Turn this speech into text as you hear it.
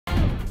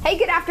Hey,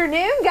 good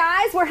afternoon,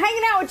 guys. We're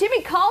hanging out with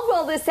Jimmy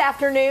Caldwell this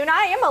afternoon.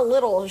 I am a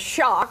little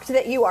shocked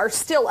that you are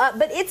still up,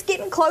 but it's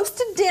getting close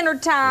to dinner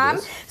time.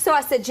 So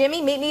I said,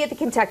 Jimmy, meet me at the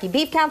Kentucky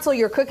Beef Council.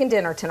 You're cooking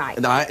dinner tonight.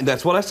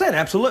 That's what I said,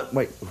 absolutely.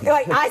 Wait,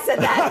 I said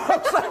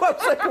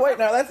that. wait,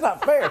 now that's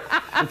not fair.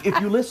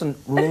 If you listen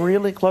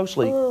really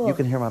closely, you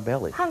can hear my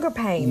belly. Hunger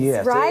pains,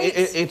 yes, right?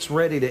 It's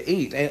ready to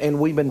eat,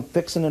 and we've been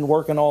fixing and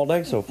working all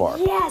day so far.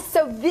 Yes,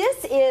 so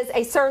this is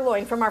a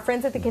sirloin from our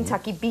friends at the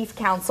Kentucky Beef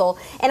Council,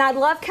 and I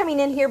love coming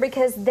in here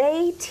because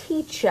they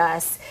teach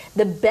us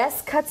the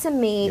best cuts of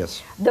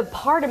meat, the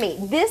part of meat.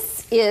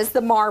 This is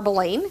the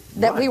marbling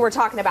that we were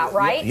talking about,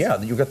 right?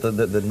 Yeah, you got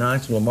the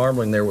nice little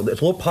marbling there with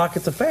little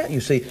pockets of fat, you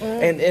see,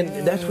 and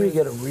that's where you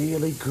get a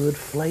really good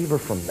flavor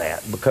from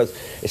that, because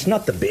it's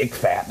not the big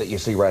fat that you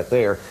see right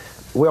there.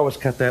 We always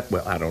cut that,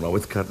 well, I don't know,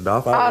 it's cut it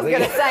off. I was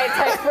going to say it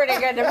tastes pretty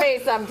good to me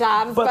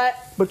sometimes,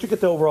 but you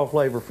get the overall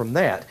flavor from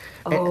that.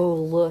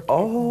 Look at that.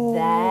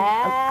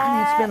 I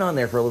mean, it's been on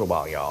there for a little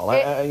while,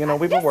 y'all. You know,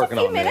 we've been working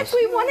on this. Just a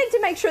few minutes. We wanted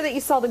to make sure that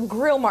you saw the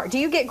grill mark. Do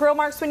you get grill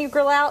marks when you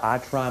grill out? I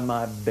try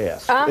my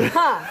best.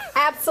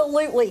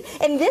 Absolutely.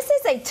 And this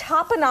is a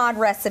tapenade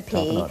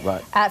recipe.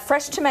 Tapenade, right.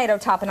 Fresh tomato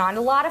tapenade. A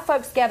lot of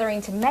folks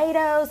gathering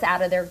tomatoes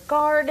out of their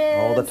gardens.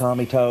 All the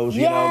Tommy toes,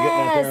 you know, getting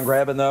out there and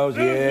grabbing those.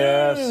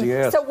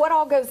 Yes. So what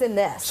all goes in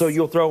this? So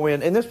you'll throw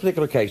in this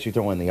particular case, you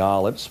throw in the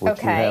olives, which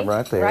you have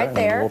right there. Right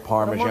there. And a little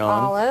Parmesan.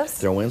 Olives.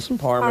 Throw in some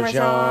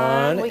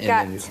Parmesan. We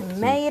got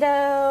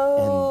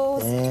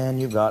tomatoes. And then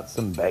you've got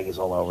some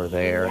basil over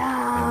there. Yum.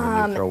 And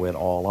then you throw it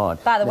all on.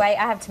 By the way,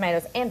 I have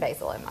tomatoes and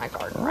basil in my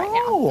garden right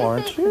now. Oh,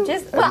 aren't you?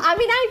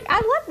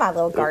 I love my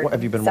little garden.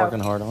 Have you been working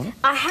hard on it?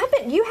 I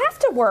haven't. You have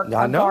to work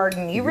a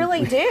garden. You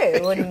really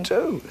do. And, you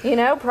do. You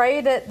know,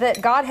 pray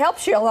that God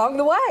helps you along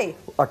the way.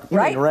 You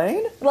mean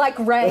rain? Like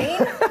rain,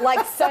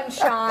 like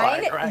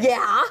sunshine. Right.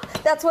 Yeah,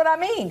 that's what I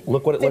mean.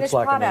 Look what it looks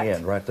like in the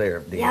end, right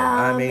there.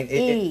 I mean,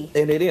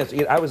 and it is.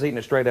 I was eating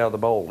it straight out of the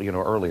bowl, you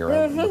know, earlier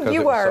because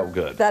it was so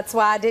good. That's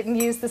why I didn't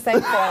use the same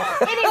foil.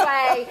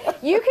 Anyway,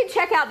 you can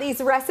check out these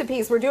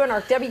recipes. We're doing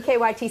our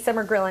WKYT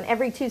Summer Grillin'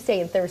 every Tuesday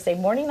and Thursday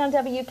morning on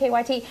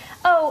WKYT.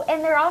 Oh,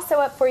 and they're also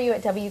up for you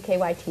at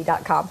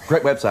WKYT.com.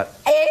 Great website.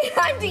 And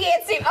I'm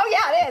dancing. Oh,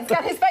 yeah, it is. It's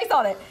got his face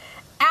on it.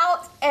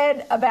 Out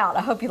and about.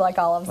 I hope you like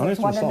all of them. There's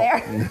one in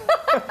there.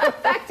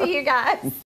 Back to you guys.